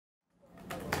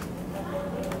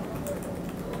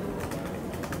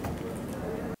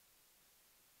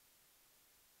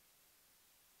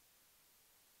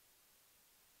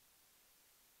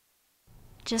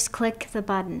Just click the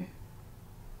button.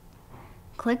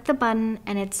 Click the button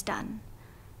and it's done.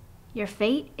 Your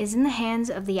fate is in the hands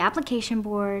of the application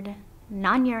board,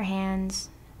 not in your hands,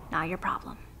 not your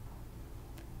problem.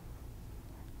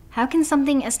 How can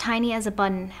something as tiny as a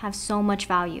button have so much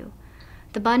value?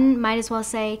 The button might as well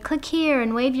say, click here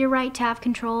and waive your right to have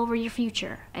control over your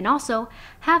future. And also,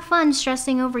 have fun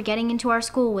stressing over getting into our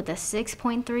school with a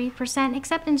 6.3%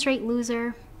 acceptance rate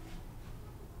loser.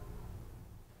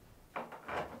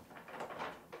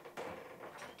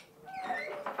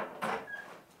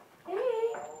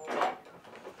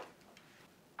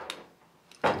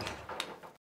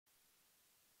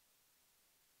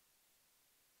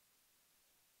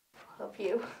 Help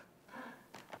you.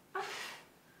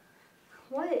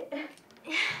 What?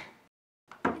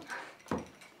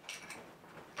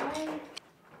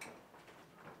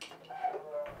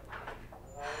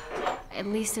 At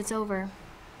least it's over.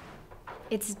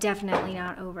 It's definitely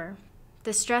not over.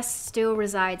 The stress still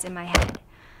resides in my head.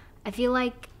 I feel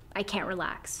like I can't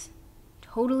relax.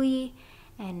 Totally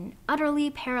and utterly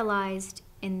paralyzed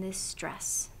in this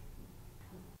stress.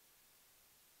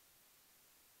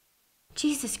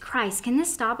 Jesus Christ, can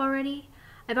this stop already?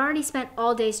 I've already spent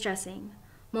all day stressing,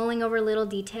 mulling over little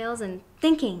details and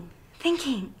thinking.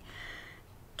 Can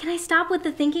I stop with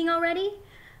the thinking already?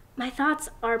 My thoughts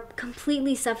are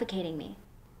completely suffocating me.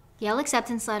 Yale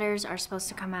acceptance letters are supposed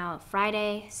to come out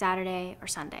Friday, Saturday, or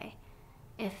Sunday.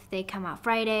 If they come out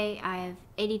Friday, I have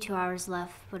 82 hours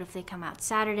left, but if they come out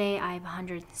Saturday, I have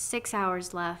 106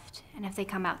 hours left, and if they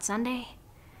come out Sunday,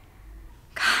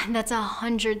 God, that's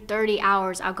 130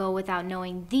 hours I'll go without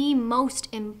knowing the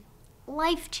most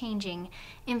life-changing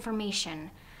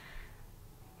information.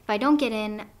 If I don't get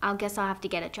in, I'll guess I'll have to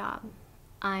get a job.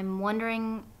 I'm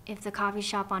wondering if the coffee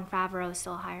shop on Favreau is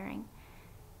still hiring.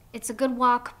 It's a good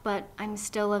walk, but I'm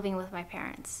still living with my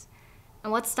parents.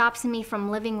 And what stops me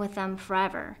from living with them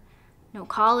forever? No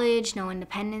college, no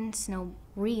independence, no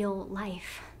real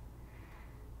life.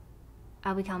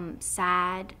 I'll become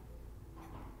sad,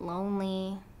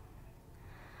 lonely.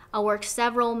 I'll work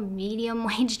several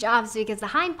medium-wage jobs because the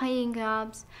high-paying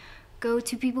jobs go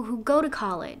to people who go to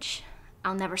college.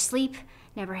 I'll never sleep,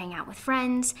 never hang out with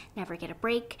friends, never get a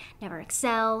break, never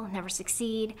excel, never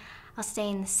succeed. I'll stay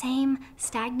in the same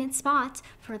stagnant spot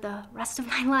for the rest of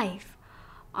my life.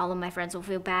 All of my friends will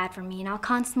feel bad for me, and I'll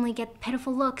constantly get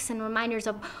pitiful looks and reminders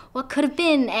of what could have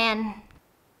been and...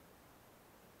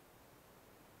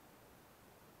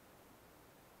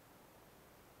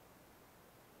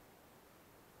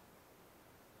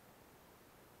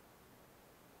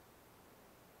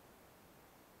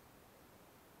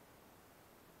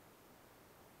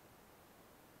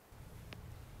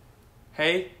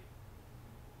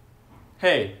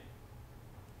 Hey,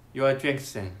 your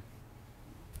drinks then.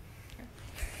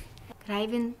 Could I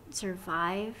even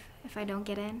survive if I don't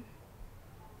get in?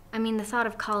 I mean, the thought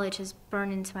of college has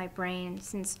burned into my brain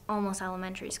since almost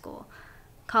elementary school.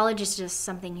 College is just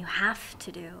something you have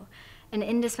to do, an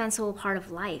indispensable part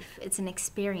of life. It's an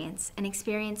experience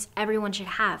everyone should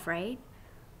have, right?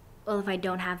 Well, if I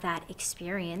don't have that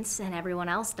experience and everyone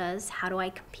else does, how do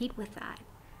I compete with that?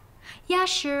 Yeah,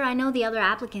 sure, I know the other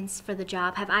applicants for the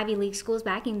job have Ivy League schools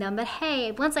backing them, but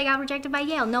hey, once I got rejected by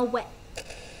Yale, no way.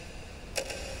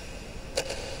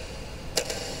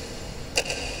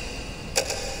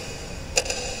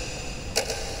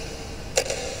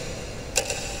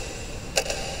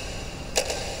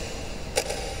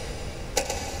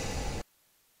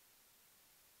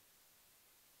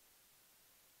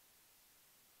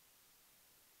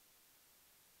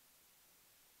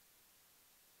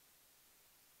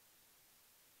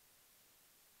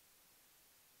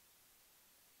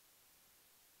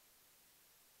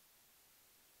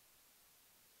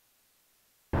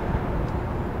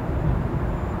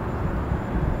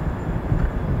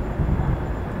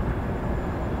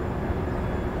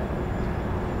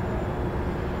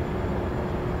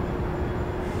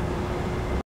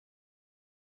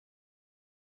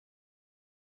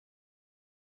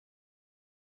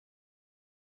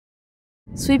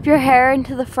 Sweep your hair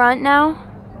into the front now.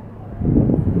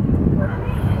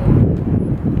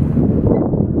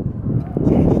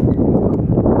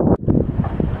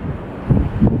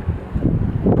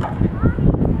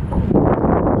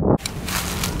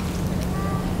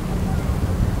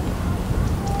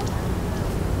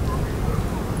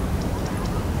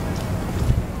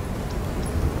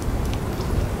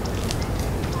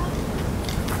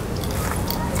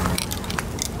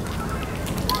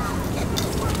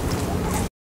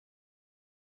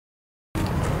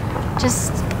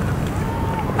 Just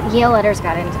Yale letters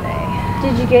got in today.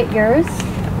 Did you get yours?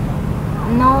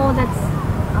 No, that's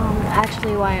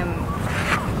actually why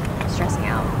I'm stressing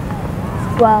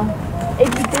out. Well, if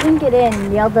you didn't get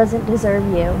in, Yale doesn't deserve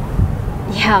you.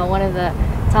 Yeah, one of the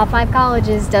top 5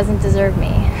 colleges doesn't deserve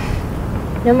me.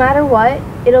 No matter what,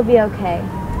 it'll be okay.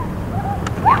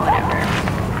 Yeah, whatever.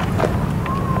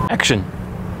 Action.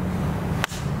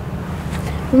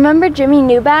 Remember Jimmy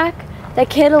Newback? That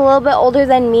kid a little bit older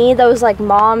than me that was like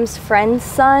Mom's friend's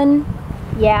son?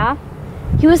 Yeah?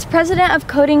 He was president of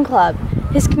Coding Club.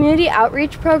 His community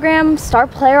outreach program, star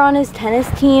player on his tennis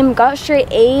team, got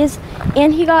straight A's,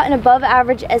 and he got an above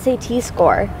average SAT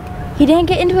score. He didn't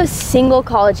get into a single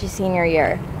college his senior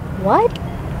year. What?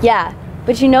 Yeah,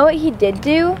 but you know what he did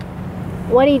do?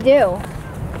 What'd he do?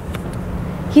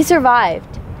 He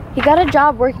survived. He got a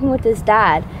job working with his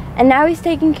dad, and now he's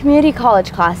taking community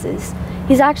college classes.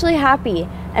 He's actually happy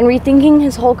and rethinking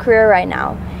his whole career right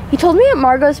now. He told me at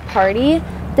Margot's party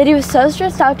that he was so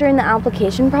stressed out during the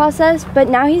application process, but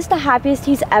now he's the happiest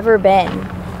he's ever been.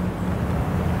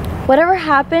 Whatever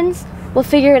happens, we'll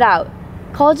figure it out.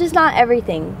 College is not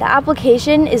everything. The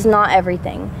application is not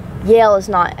everything. Yale is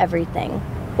not everything.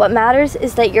 What matters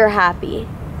is that you're happy.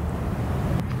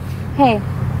 Hey,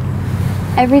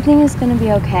 everything is gonna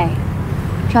be okay.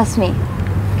 Trust me,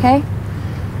 okay?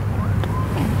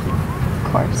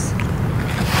 Of course.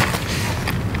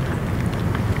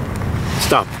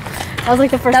 Stop. That was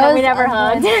like the first time we'd ever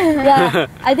hugged. Yeah,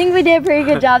 I think we did a pretty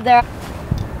good job there.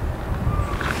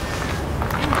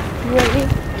 You ready?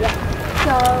 Yeah.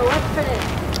 So, what's for this?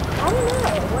 I don't know.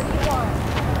 What do you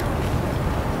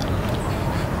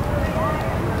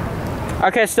want?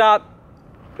 Okay, stop.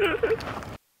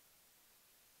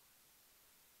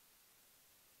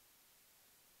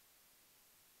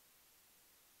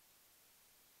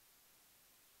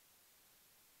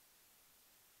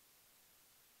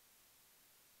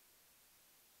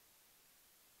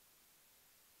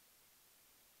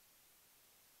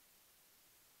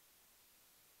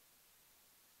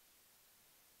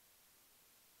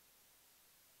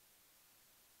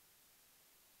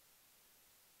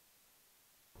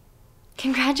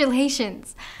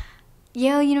 Congratulations.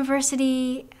 Yale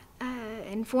University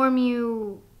inform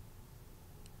you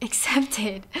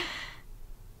accepted.